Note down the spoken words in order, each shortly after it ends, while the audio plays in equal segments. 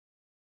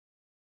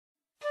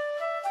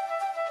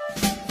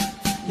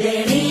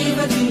Des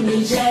rives du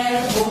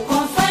Niger aux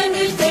confins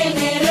du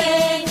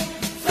Ténéré,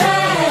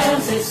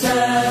 frères et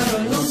sœurs,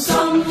 nous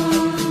sommes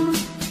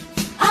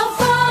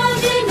enfants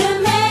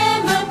d'une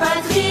même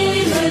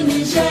patrie, le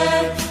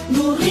Niger,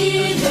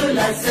 nourri de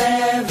la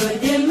sève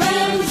des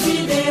mêmes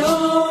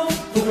idéaux,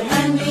 pour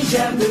un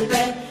Niger de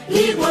paix,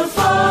 libre,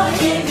 fort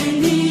et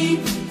uni,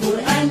 pour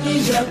un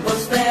Niger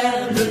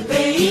prospère, le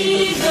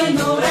pays de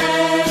nos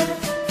rêves,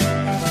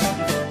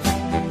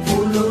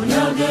 pour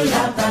l'honneur de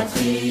la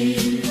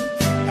patrie.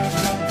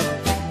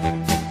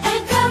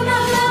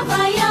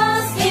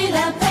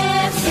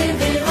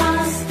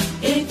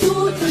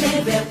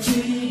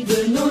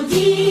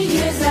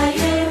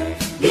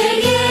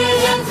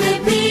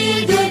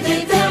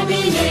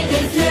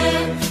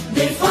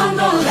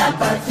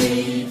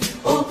 Patrie.